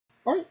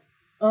Alright,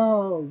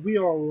 we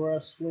are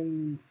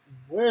wrestling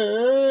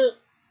with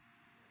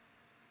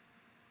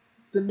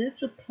the New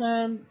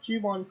Japan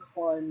G1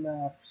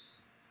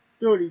 Climax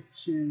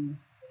 32,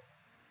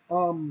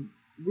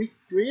 week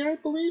 3, I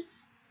believe?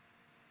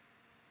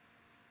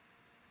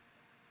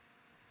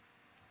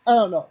 I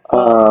don't know,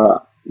 Uh,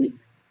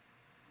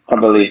 I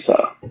believe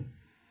so.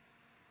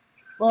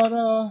 but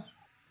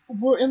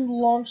we're in the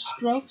long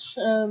stretch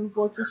and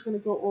we're just gonna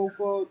go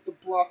over the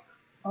block,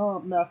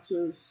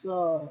 matches,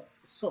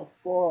 so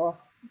far.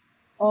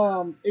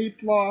 A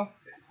block,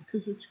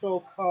 Kazuchika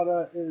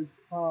Okada is,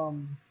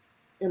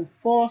 in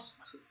first,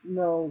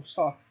 no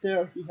shock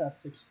there. He has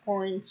 6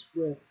 points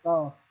with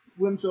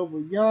wins over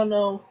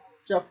Yano,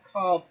 Jeff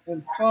Cobb,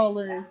 and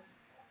Fale.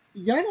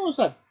 Yano's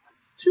at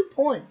 2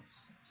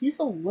 points. He's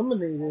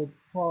eliminated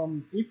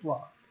from A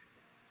block.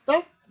 Is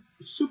that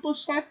super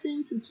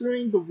shocking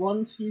considering the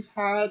runs he's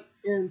had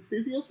in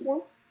previous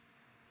ones?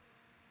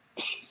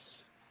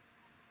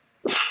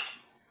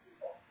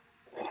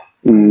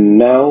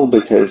 No,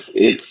 because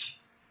it's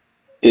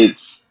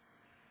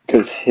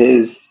because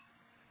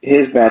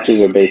his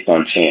matches are based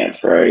on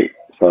chance, right?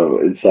 So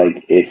it's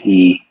like if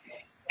he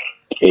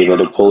able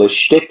to pull his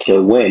shtick,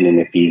 he'll win, and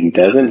if he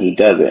doesn't, he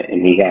doesn't.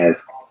 And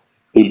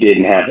he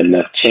didn't have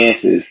enough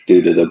chances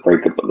due to the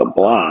breakup of the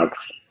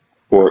blocks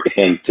for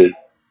him to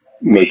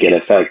make it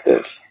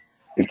effective.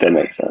 If that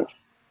makes sense.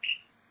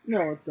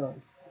 No, it does.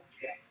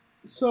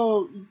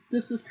 So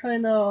this is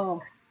kind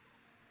of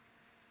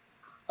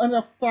an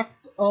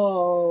effect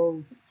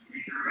of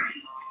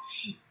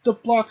the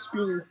blocks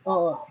being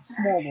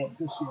smaller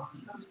this year.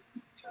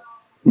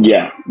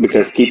 Yeah,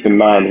 because keep in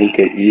mind he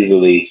could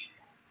easily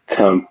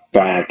come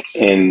back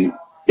and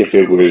if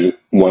it was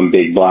one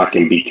big block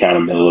and be kind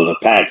of middle of the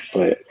pack,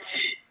 but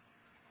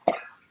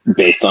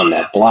based on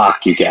that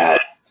block you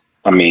got,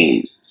 I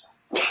mean,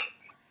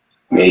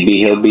 maybe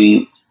he'll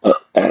be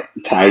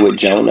tied with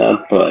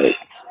Jonah, but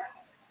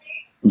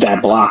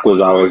that block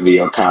was always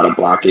the Okada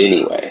block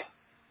anyway.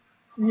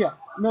 Yeah,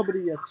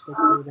 nobody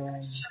expected.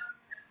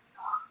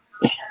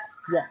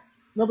 Yeah,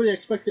 nobody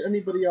expected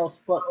anybody else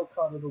but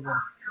Okada to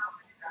win.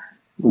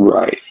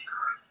 Right.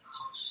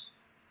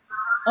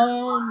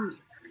 Um,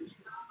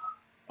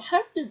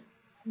 how did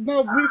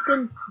now we've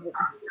been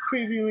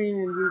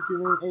previewing and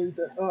reviewing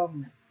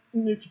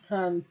New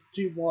Japan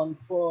G1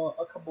 for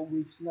a couple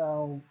weeks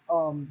now.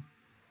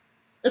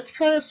 It's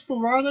kind of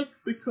sporadic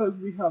because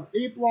we have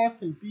A block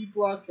and B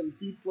block and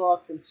B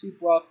block and C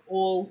block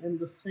all in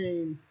the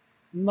same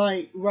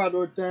night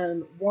rather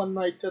than one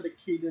night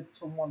dedicated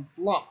to one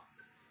block.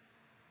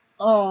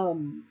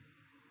 Um,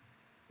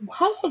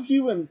 how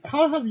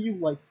have you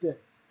liked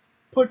it?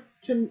 Put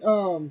can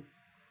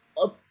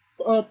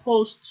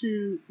opposed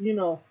to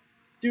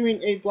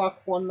doing A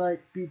block one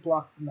night, B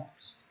block the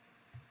next.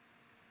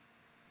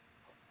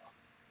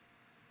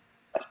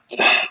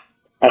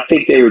 I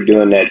think they were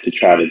doing that to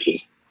try to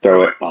just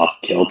throw it off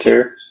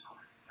kilter,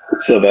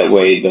 so that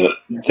way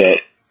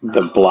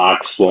the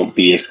blocks won't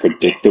be as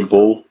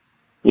predictable.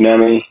 You know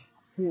what I mean?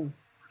 Hmm.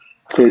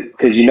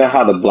 Because you know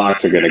how the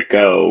blocks are going to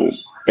go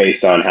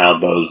based on how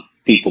those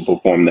people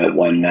perform that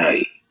one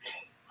night.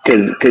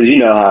 Because you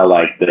know how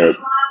like the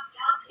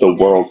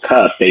World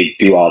Cup they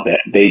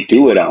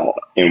do it all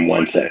in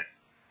one second,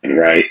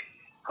 right?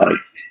 Like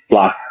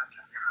block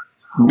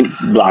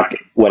block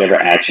whatever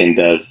action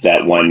does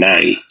that one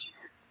night,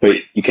 but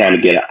you kind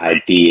of get an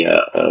idea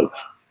of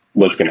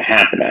what's going to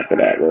happen after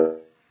that,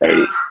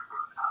 right?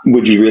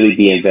 Would you really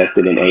be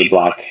invested in A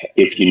block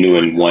if you knew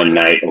in one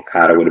night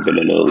Okada would have been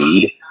in the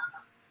lead?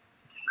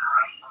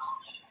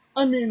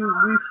 I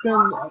mean,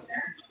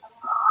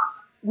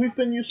 we've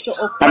been used to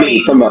I Okada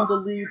mean, being in the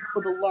lead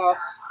for the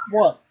last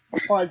what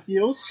 5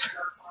 years.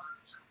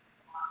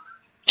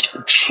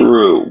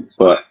 true,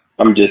 but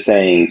I'm just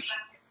saying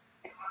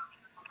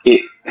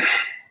it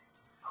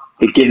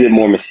it gives it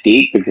more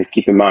mystique because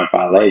keep in mind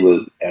Fale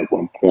was at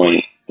one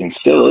point and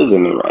still is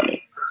in the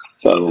running.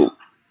 So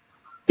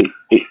it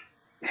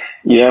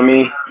you know what I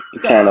mean?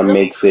 It Yeah, kind of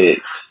makes it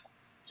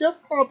Jeff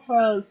Cobb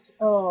has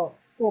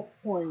 4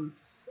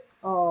 points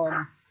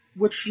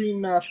with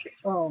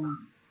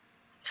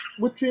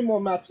with 3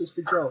 more matches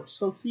to go,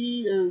 so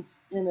he is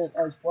in it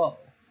as well.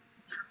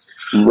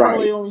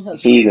 right. Fale only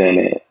has He's 2. in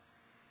it.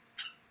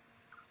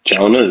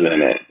 Jonah's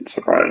in it,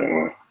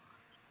 surprisingly.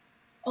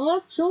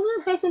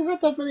 Jonah hasn't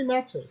had that many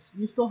matches.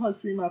 He still has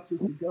 3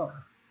 matches to go.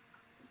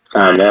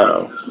 I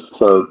know.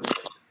 So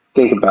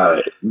think about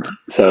it.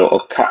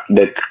 So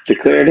the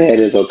cleared head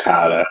is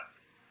Okada.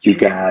 You Hmm.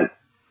 got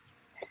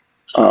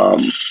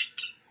um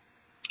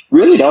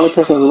really the only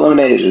person who's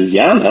eliminated is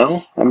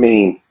Yano. I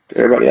mean,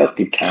 everybody else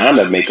could kind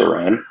of make a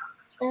run.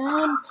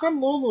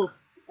 Tom Lolo,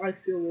 I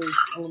feel, is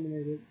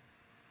eliminated.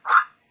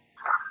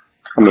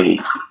 I mean,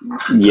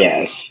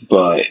 yes,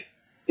 but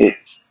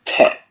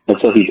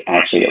until he's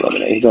actually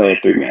eliminated. He's only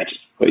had 3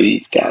 matches, but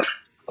he's got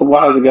a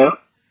while to go,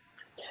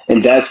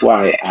 and that's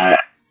why I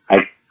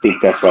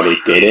think that's why they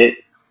did it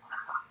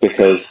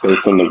because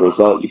based on the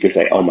result, you could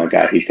say, oh my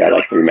god, he's got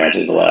like 3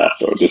 matches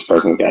left, or this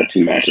person's got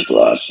 2 matches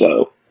left.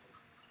 So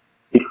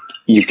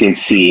you can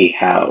see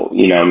how,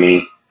 you know what I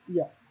mean,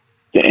 Yeah.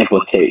 the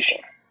implication.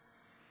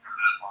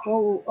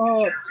 Well,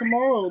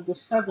 tomorrow the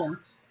 7th,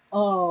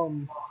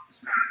 um,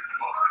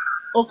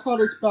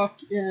 Okada's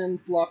back in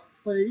block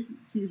play.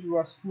 He's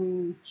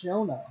wrestling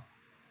Jonah.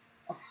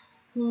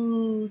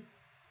 Who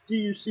do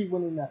you see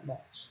winning that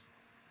match?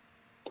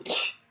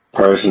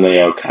 Personally,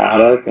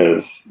 Okada,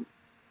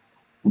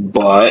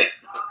 but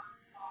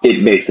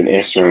it makes it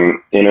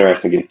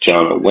interesting if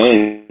Jonah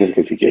wins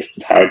because he gets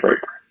the tiebreaker.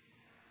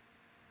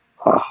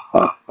 Ha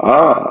ha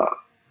ha.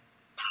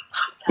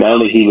 Not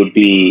only he would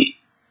be,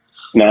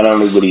 not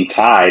only would he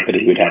tie, but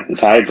he would have the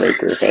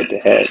tiebreaker head to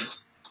head.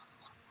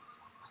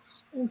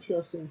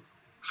 Interesting.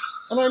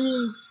 And I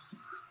mean,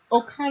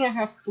 Okada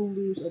has to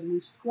lose at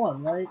least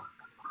one, right?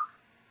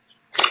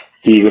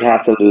 He would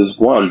have to lose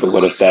one, but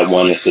what if that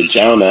one is to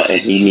Jonah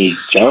and he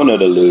needs Jonah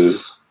to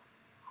lose?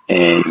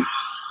 And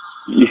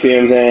you see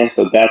what I'm saying?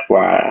 So that's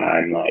why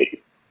I'm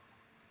like,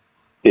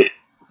 it,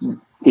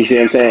 you see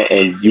what I'm saying?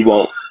 And you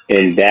won't,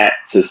 and that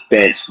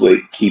suspense would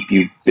keep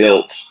you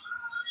built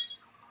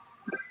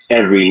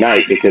every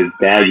night because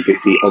now you can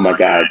see, oh my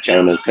God,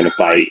 Jonah's going to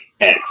fight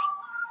X,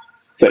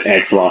 but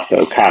X lost to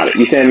Okada.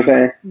 You see what I'm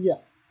saying? Yeah.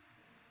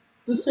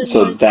 The same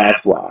So night,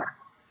 that's why.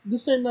 the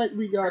same night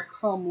we got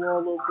Tom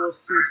Lawler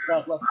versus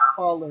Bad Luck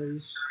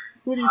Fowlers.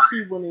 Who do you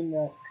see winning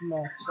that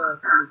match,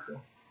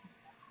 Kaliko?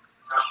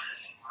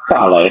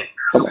 Fale,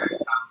 come on, man.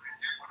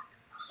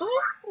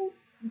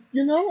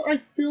 Oh, I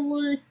feel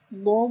like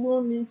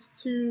Lawler needs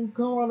to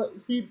go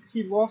on.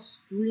 He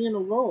lost three in a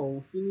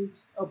row. He needs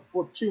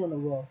or two in a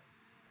row.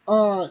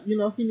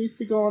 He needs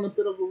to go on a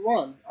bit of a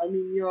run. I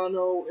mean,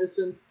 Yano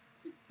isn't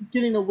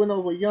getting a win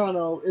over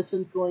Yano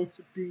isn't going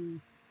to be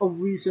a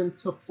reason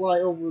to fly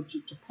over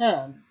to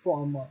Japan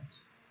for a month.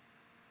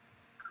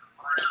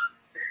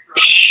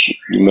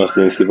 You must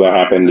didn't see what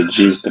happened to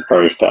Juice the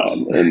first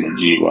time in the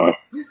G1.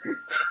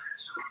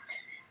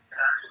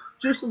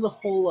 Juice is a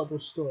whole other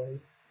story.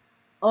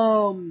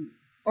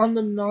 On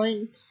the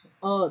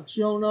 9th,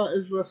 Jonah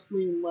is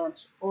wrestling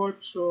Lance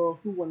Archer.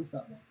 Who wins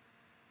that one?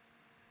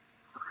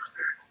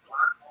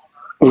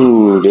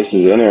 Ooh, this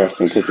is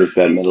interesting because it's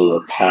that middle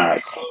of the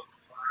pack.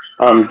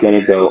 I'm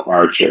gonna go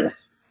Archer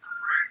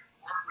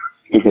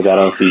because I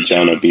don't see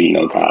Jonah beating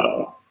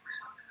Okada.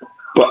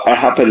 But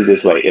I'll put it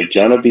this way: if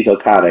Jonah beats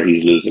Okada,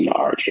 he's losing to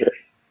Archer.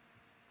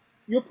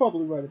 You're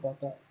probably right about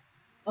that.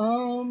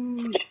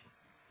 Um,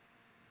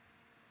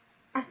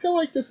 I feel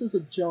like this is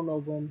a Jonah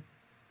win.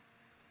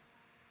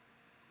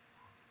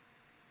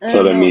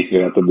 So And that means we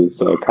have to lose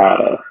to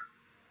Okada.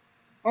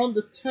 on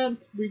the 10th,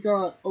 we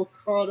got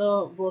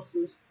Okada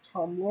versus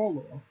Tom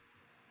Lawler.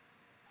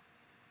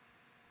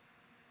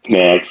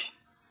 Next,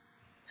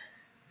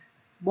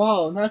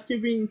 Wow, not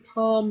giving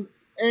Tom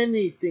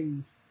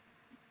anything.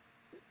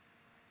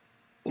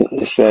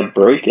 it's that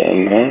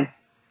break-in, man.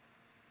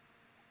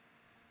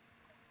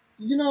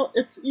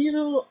 It's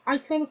either I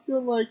kind of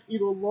feel like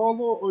either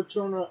Lawler or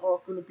Jonah are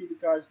going to be the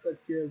guys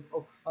that give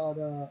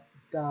Okada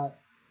that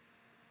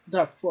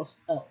that first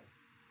L.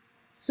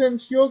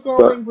 Since you're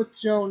But going with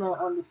Jonah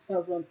on the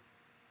 7th,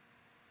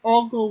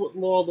 I'll go with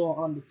Lawler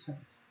on the 10th.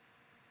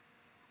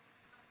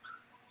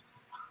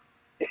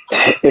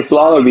 if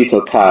Lawler beats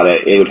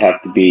Okada, it would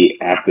have to be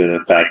after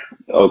the fact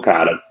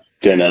Okada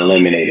then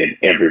eliminated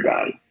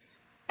everybody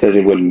because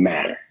it wouldn't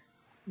matter.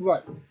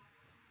 Right.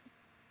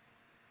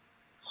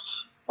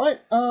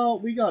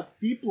 Alright, we got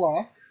B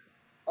Block.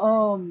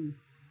 Um,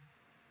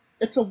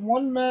 it's a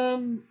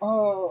one-man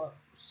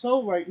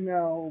show right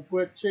now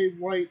with Jay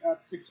White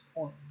at 6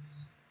 points.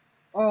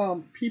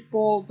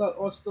 People that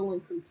are still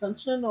in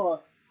contention are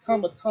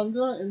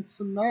Tamatonga and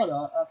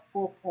Sonata at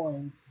 4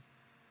 points.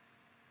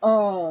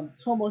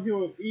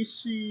 Tomohiro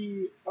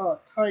Ishii,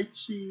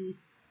 Taichi,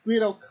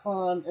 Guido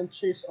Khan, and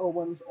Chase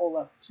Owens all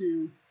at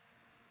 2.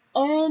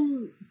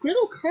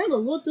 Guido Khan a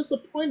little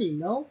disappointing,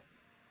 no?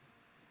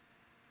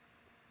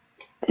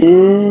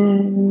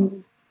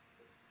 Mm,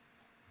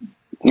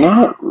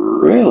 not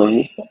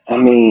really. I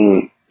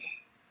mean,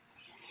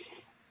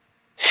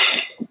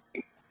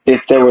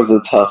 if there was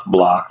a tough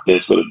block,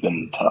 this would have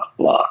been a tough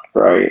block,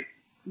 right?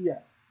 Yeah.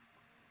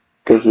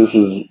 Because this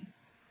is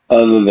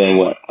other than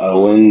what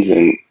Owens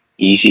and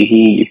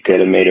Ishii, you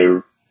could have made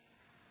a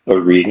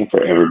reason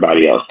for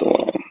everybody else to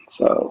win.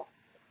 So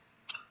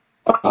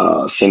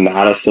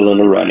Sonata's still in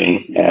the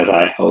running, as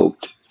I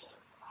hoped.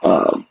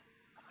 Um,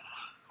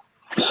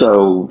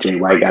 so Jay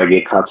White got to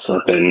get caught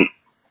up in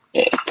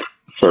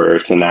for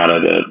Sonata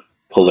to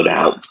pull it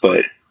out,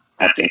 but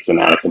I think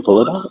Sonata can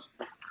pull it out.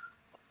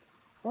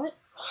 Alright.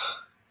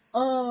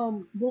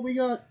 Well, we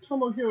got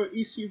Tomohiro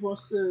Ishii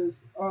versus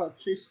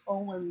Chase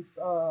Owens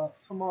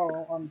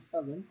tomorrow on the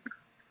 7th.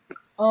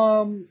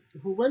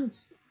 Who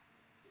wins?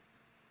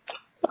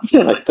 I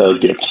feel like they'll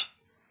get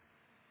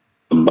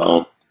the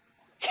bone.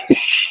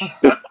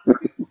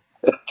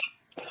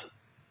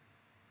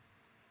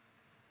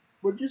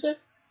 What'd you say?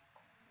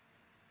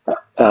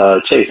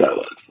 Chase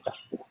Owens.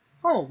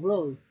 Oh,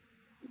 really?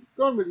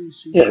 Going with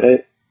Ishii. Yeah,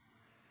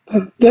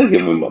 they'll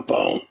give him a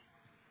bone.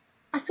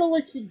 I feel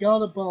like he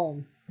got a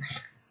bone.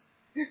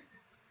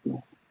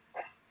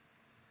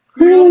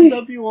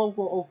 NJPW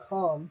over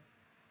Okan.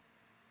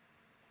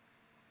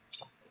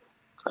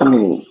 I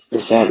mean,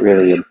 is that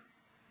really a...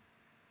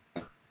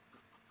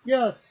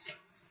 Yes.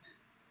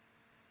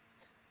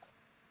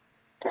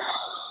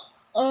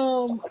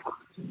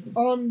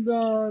 On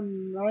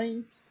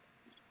the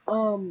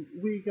 9th,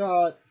 we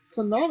got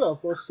Sonata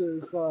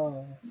versus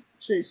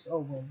Chase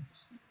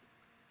Owens.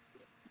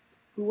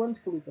 Who wins,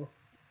 Kaliko?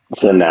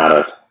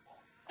 Sonata?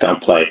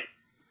 Don't play.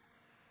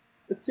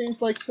 It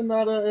seems like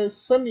Sonata is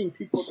sending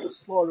people to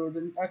slaughter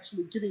than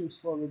actually getting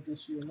slaughtered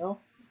this year, no?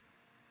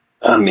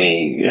 I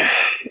mean,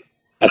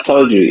 I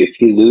told you, if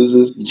he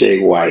loses Jay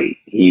White,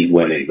 he's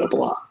winning the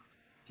block.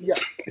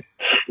 Yes.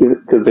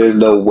 Because there's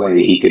no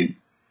way he could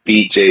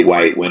beat Jay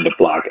White, win the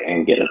block,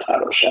 and get a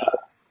title shot.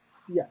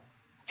 Yeah.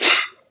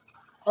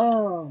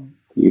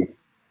 You,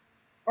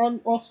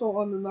 Also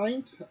on the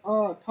 9th,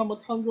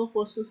 Tamatonga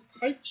versus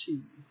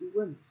Taichi. Who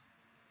wins?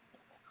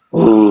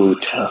 ooh,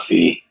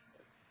 toughie.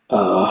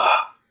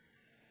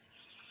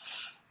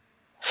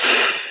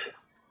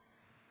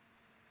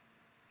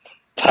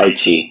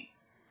 Taichi.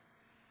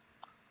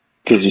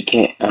 Because you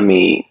can't, I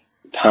mean,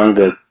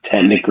 Tonga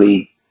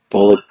technically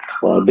Bullet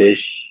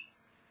Club-ish.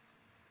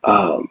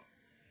 I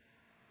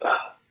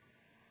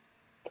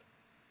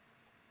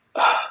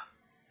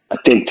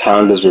think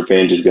Tonga's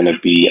revenge is going to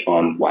be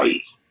on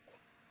White.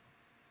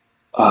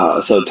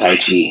 So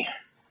Taichi.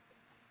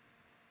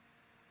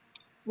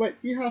 Wait,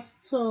 he has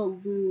to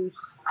lose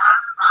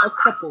a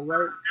couple,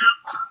 right?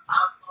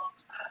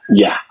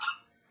 Yeah.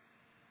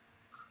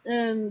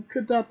 And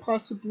could that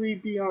possibly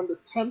be on the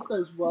 10th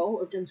as well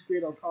against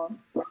Great Okan?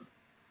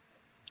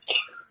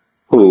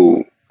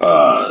 Who?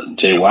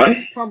 Jay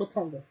White?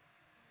 Tamatonga.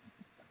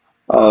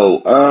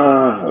 Oh,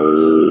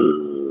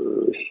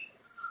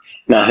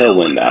 now he'll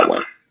win that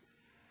one.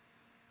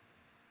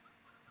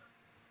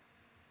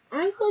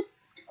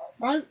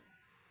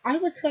 I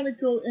would kind of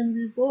go in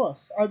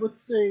reverse. I would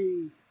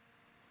say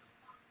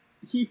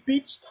he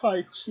beats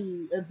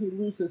Taichi and he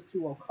loses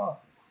to Okan.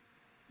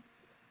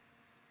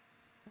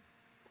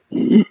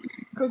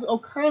 Because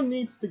Okan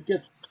needs to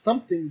get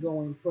something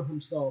going for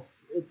himself.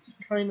 It's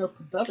kind of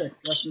pathetic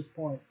at this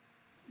point.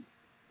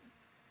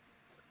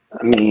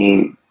 I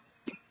mean,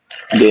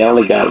 they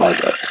only got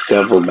like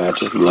several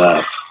matches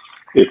left.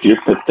 If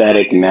you're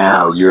pathetic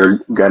now, you're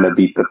gonna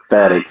be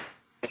pathetic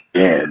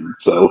again.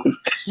 So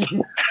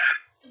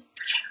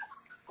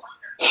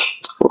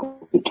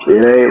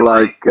it ain't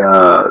like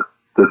the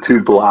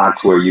two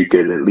blocks where you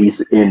could at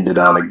least end it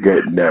on a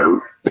good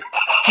note.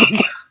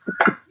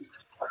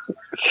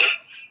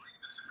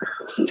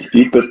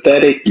 You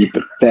pathetic, you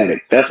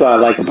pathetic. That's what I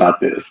like about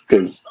this,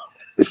 because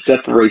it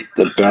separates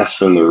the best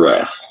from the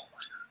rest.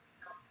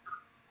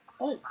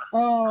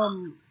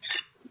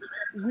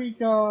 We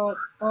got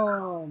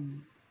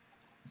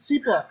C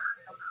block.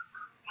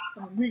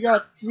 We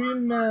got 3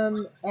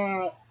 men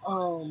at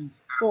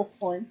 4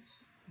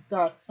 points.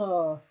 That's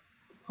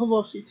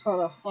Hiroshi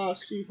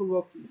Tanahashi,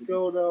 Hiroki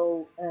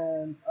Goto,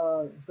 and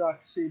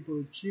Zack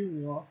Sabre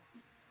Jr.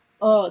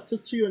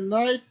 Tetsuya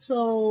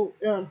Naito,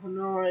 Aaron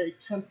Hanare,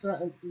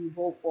 Kenta, and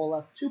Evil all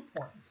at 2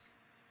 points.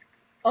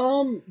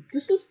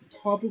 This is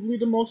probably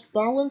the most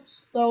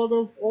balanced out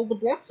of all the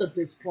blocks at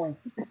this point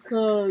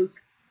because,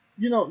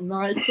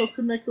 Naito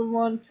could make a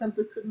run,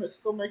 Kenta could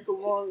still make a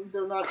run.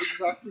 They're not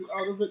exactly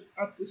out of it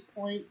at this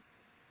point.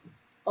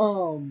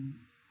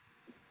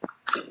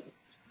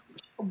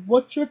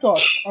 What's your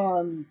thoughts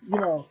on,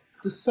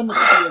 the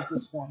symmetry of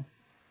this one?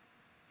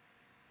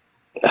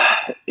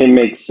 It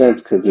makes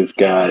sense because it's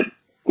got,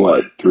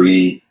 what,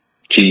 3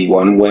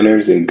 G1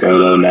 winners in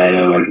Goto,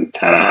 Naito, and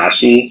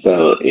Tanahashi.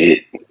 So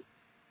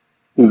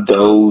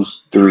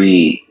those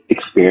 3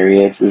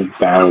 experiences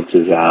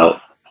balances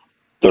out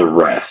the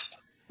rest,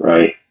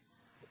 right?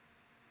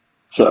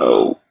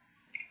 So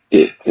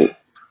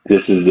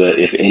this is the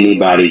if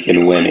anybody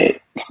can win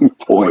it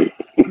point.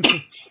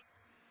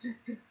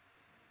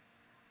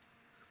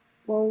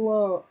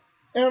 Well,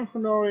 Aaron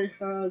Hanare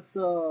has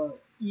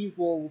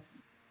Evil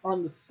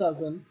on the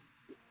 7th.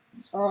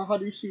 How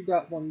do you see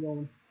that one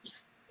going?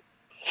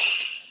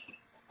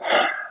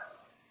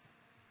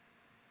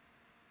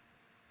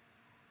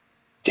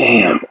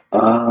 Damn.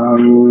 I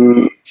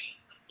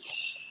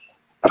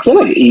feel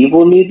like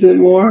Evil needs it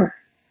more.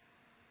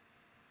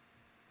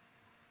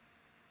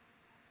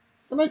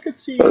 And I could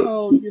see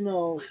how,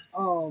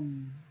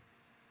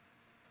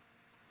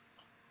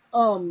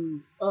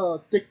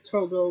 Dick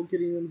Togo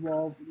getting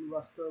involved in the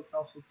rest of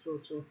House of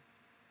Churchill.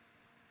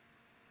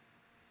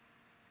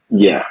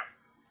 Yeah.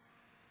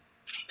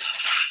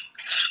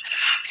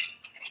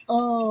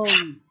 On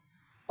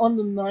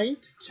the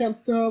 9th,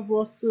 Kenta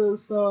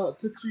versus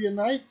Tetsuya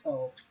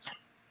Naito.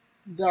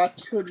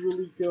 That could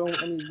really go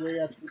anyway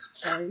at this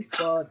point,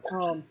 but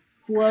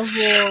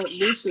whoever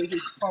loses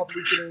is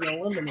probably getting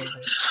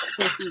eliminated.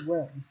 So who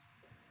wins?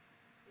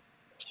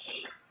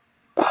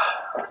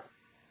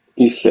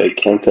 You said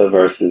Kenta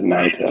versus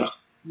Naito.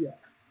 Yeah.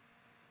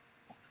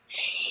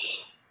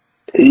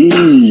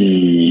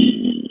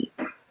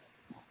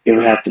 It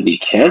would have to be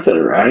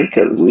Kenta, right?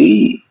 Because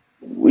we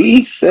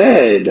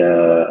said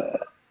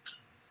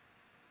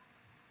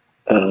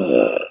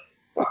Uh,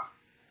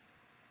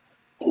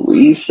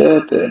 we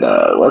said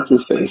that what's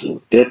his face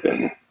is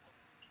dipping.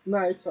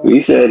 Naito.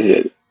 We said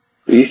it.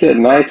 We said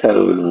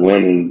Naito is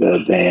winning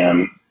the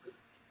damn.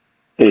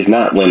 Is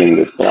not winning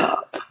this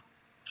block.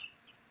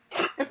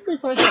 I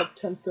think I have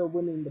Kenta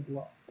winning the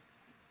block.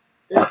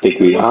 I think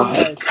we all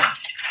had. Naito.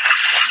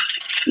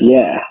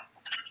 Yeah.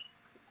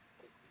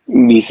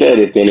 We said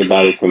if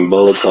anybody from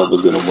Bullet Club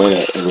was going to win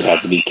it, it would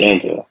have to be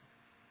Kenta.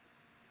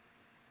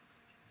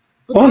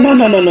 But Oh, then,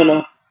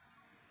 no.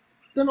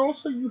 Then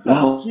also you have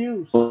No.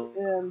 Juice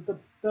in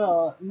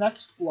the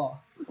next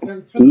block.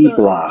 And E Kenta and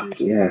block,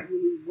 Juice yeah. can't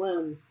really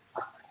win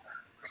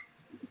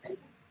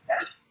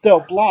their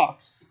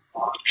blocks.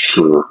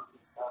 Sure.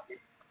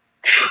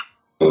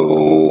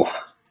 Oh,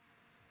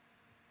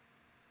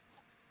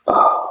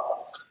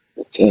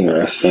 it's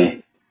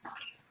interesting.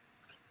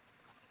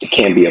 It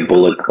can't be a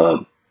Bullet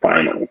Club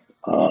final.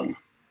 And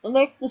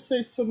that's to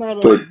say Sonata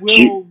But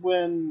will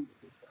win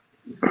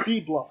B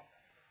block.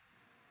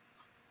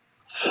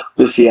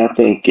 But see, I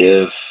think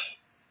if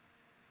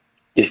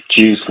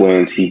Juice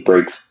wins, he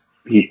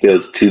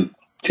does two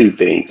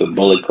things: a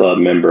Bullet Club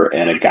member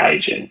and a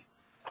Gaijin.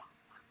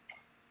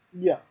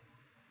 Yeah.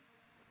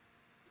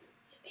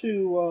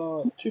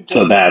 Two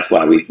So that's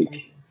why we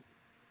think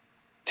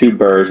two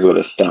birds with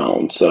a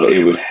stone. So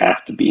it would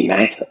have to be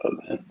Naito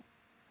then.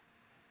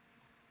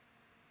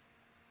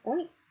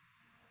 Alright.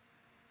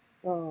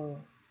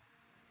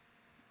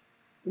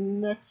 The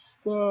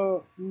next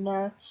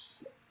match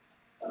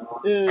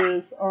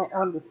is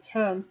on the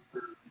 10th.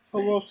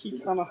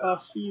 Hiroshi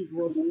Tanahashi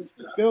versus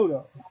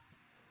Goto.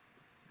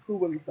 Who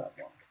wins that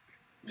one?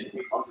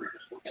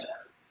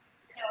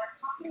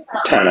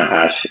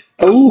 Tanahashi.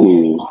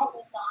 Oh,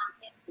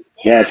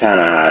 yeah,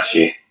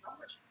 Tanahashi.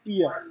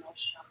 Yeah.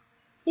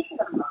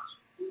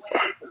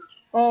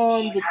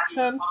 On the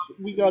 10th,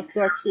 we got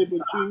Zack Sabre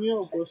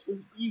Jr.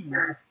 versus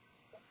Evil.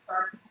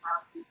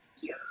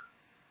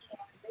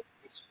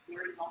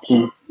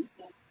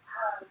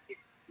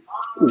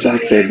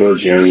 Zack Sabre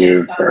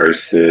Jr.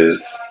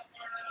 versus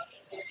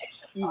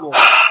Evil.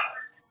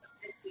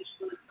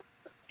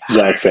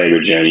 Zack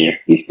Sabre Jr.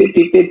 He's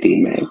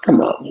 50-50, man.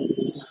 Come on.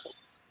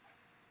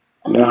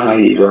 You know how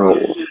he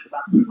rolls.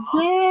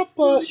 Yeah,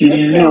 but You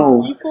again,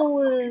 know.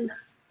 Evil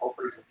is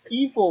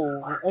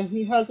evil, and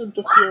he has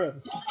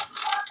interference.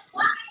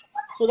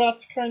 So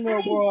that's kind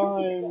of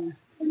why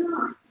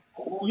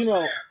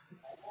I'm,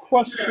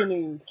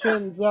 questioning,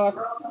 can Zack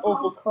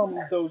overcome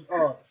those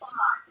odds?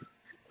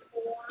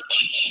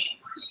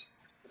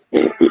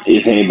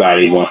 If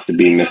anybody wants to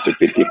be Mr.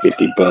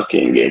 50-50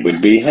 booking, it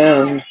would be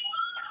him.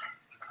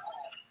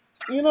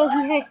 He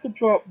has to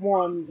drop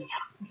one.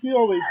 He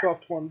already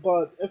dropped one,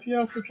 but if he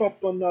has to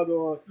drop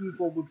another,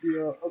 Evil would be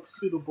a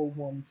suitable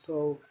one.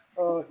 So,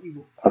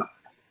 Evil.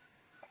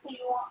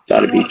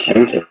 That'd be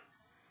Kenta.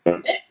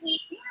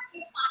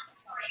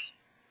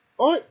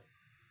 Alright,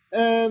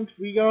 and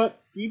we got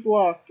D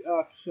block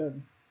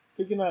action.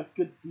 Picking out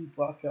good D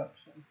block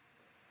action.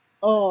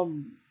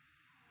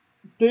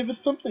 David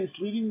Finlay is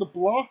leading the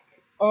block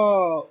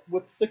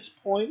with 6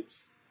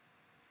 points.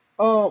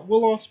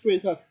 Will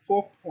Ospreay's at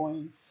 4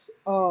 points.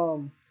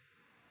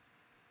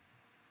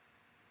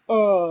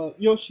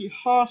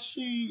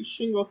 Yoshihashi,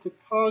 Shingo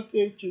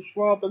Takagi, Juice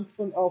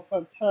Robinson, El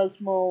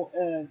Phantasmo,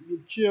 and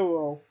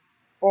Yujiro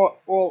are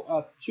all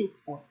at 2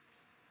 points.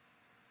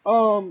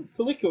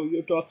 Kaliko,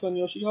 your thoughts on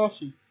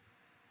Yoshihashi?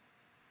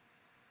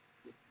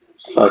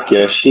 Fuck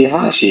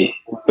Yoshihashi.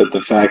 But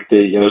the fact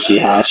that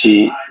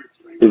Yoshihashi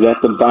is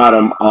at the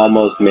bottom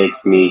almost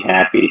makes me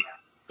happy.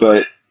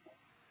 But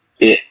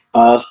it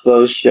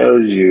also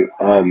shows you,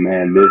 oh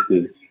man, this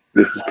is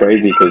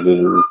crazy because this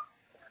is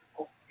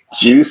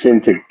Juice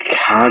and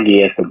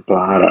Takagi at the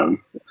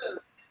bottom,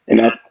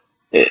 and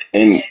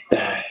it's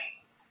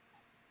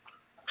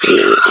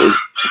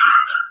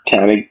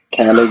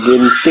kind of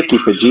getting sticky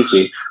for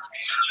Juicy.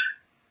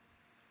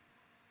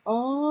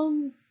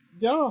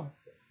 Yeah,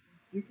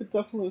 you could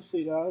definitely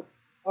see that.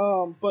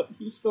 But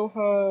he still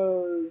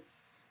has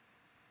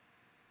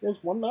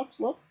one match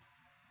left?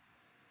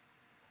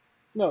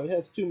 No, he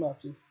has 2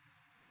 matches.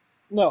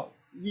 No,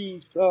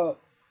 he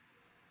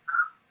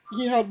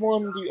had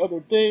one the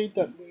other day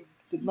that we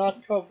did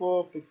not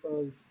cover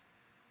because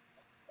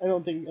I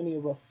don't think any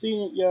of us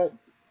seen it yet.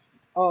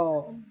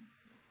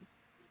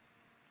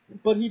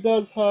 But he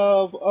does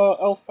have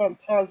El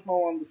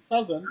Phantasmo on the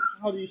 7th.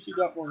 How do you see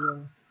that one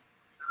going?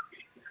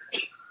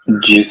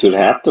 Juice would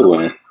have to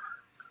win.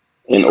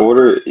 In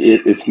order,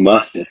 it's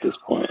must at this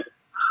point.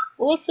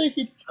 Well, let's say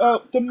the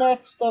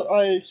match that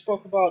I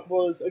spoke about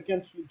was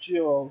against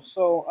Yujiro.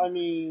 So, I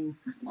mean,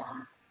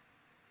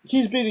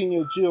 he's beating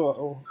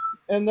Yujiro,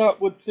 and that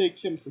would take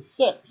him to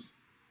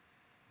 6.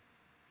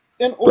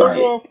 In order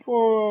Right.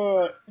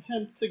 for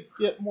him to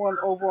get one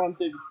over on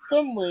David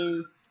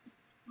Finlay,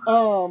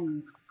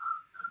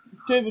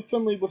 David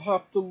Finlay would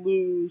have to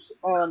lose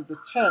on the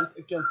 10th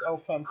against El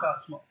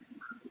Phantasmo.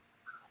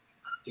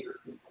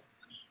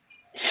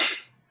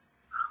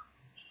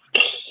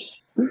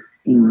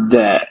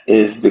 That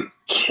is the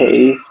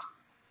case,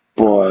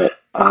 but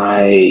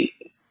I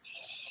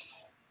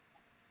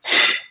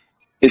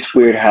it's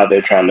weird how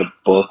they're trying to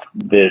book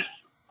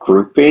this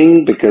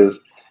grouping because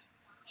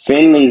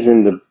Finley's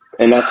in the,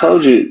 and I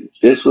told you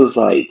this was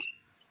like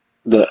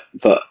the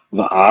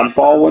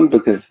oddball one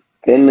because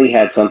Finley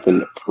had something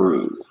to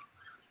prove,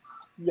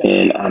 Yeah.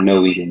 and I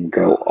know we didn't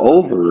go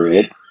over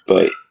it,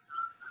 but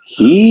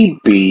he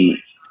beat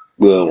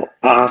Will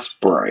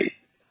Ospreay,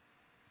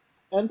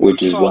 And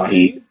which is why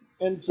he's Takagi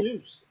and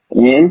Juice.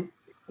 in.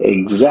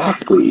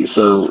 Exactly.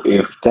 So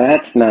if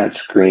that's not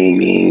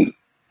screaming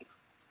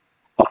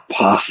a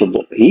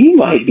possible, he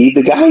might be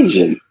the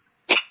Gaijin.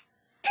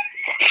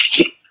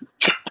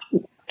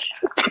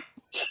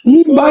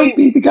 He might So,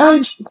 be the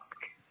Gaijin.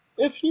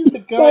 if he's the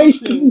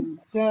Might be. Gaijin,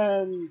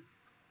 then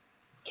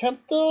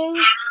Kenta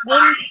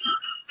wins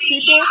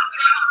Sibo?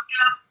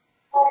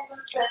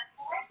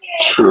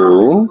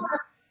 True.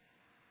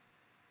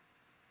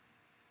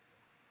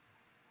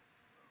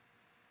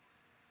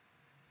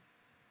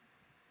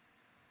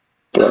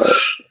 But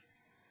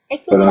I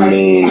feel but I like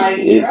mean they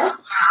give it's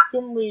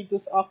Finley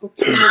this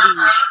opportunity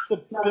to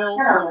build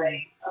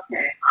him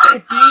to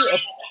be a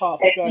top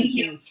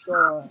Gaijin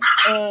star.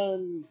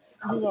 And,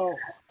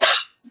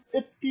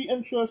 it'd be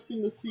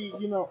interesting to see,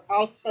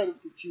 outside of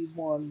the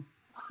G1,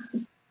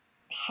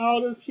 how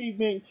does he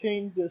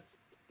maintain this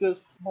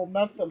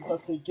momentum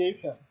that they gave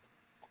him?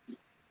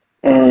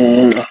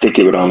 I think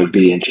it would only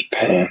be in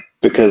Japan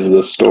because of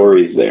the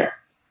stories there.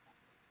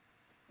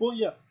 Well,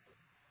 yeah.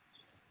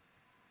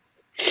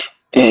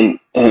 And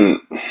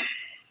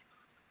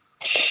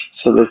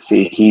so let's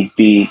see. He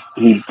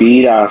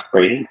beat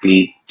Osprey.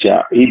 He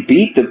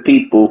beat the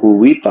people who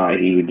we thought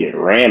he would get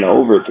ran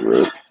over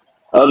through.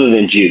 Other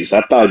than Juice,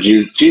 I thought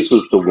Juice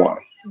was the one.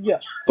 Yeah.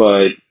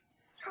 But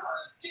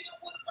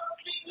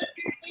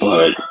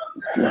but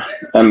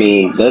I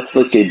mean, let's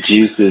look at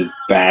Juice's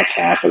back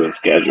half of the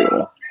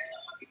schedule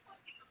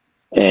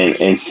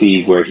and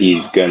see where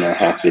he's gonna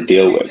have to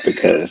deal with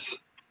because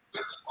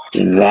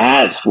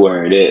that's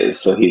where it is.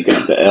 So he's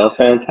got the El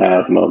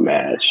Phantasmo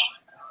match.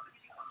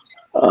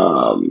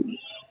 Um,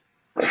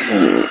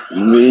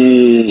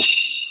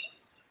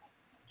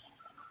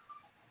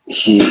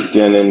 he's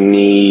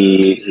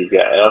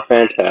got El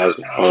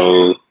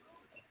Phantasmo.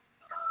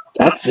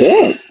 That's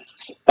it.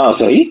 Oh,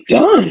 so he's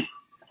done.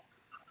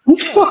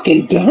 He's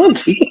fucking done.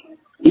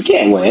 He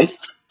can't win.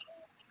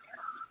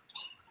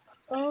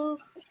 Uh,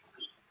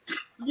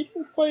 you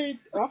haven't played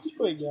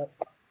Osprey yet.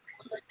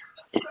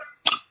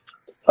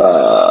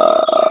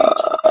 Uh,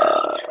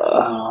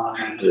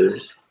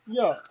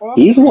 Yeah,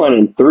 he's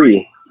Osprey,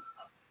 1-3.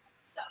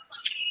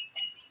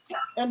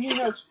 and he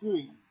has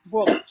three.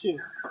 Well, two.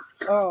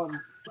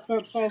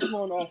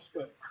 Phantasmo and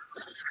Osprey.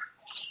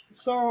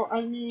 So,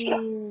 I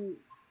mean,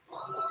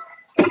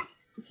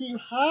 he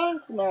has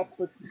an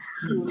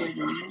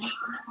opportunity.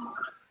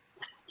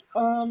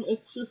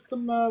 It's just a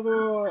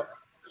matter.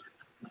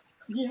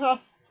 He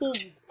has to.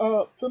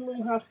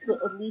 Finley has to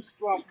at least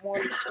drop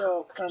one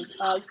to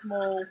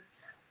Phantasmo.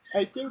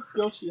 I think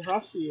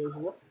Yoshihashi as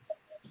well.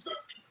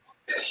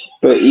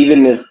 But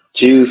even if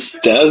Juice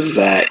does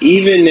that,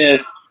 even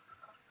if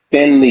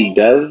Finley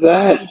does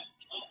that,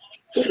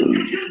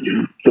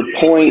 the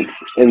points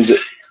and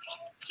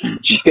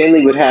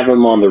Finley would have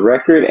him on the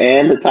record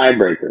and the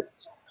tiebreaker,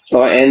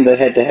 so and the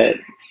head-to-head.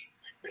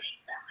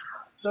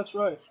 That's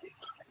right.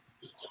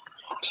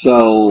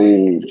 So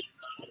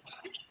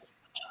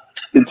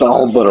it's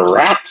all but a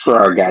wrap for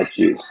our guy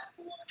Juice.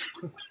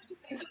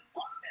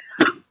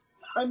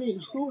 I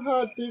mean, who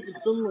had David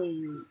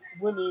Finley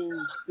winning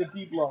the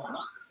D block?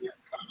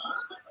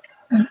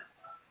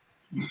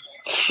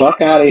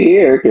 Fuck out of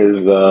here,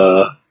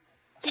 because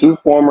two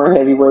former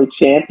heavyweight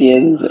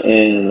champions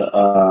and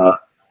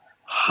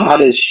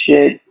hot as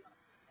shit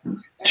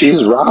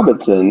Juice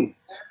Robinson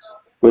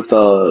with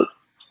a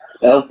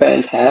El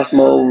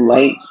Phantasmo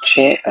light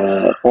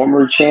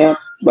former champ.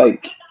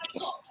 Like,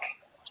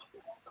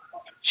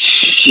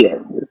 shit,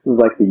 this is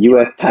like the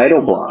U.S.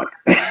 title block.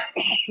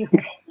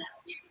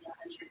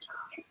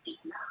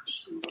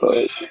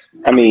 But,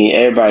 I mean,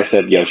 everybody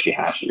said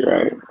Yoshihashi,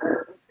 right?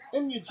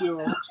 And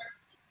Yujiro.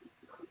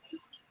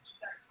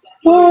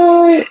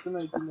 What?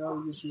 Tonight,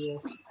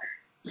 Yujiro.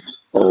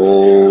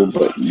 Oh,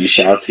 but you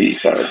shall see,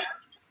 sir.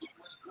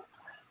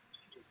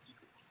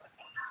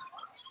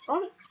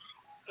 Alright.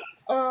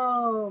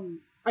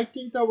 I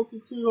think that will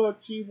conclude our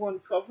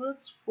G1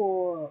 coverage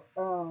for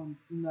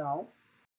now.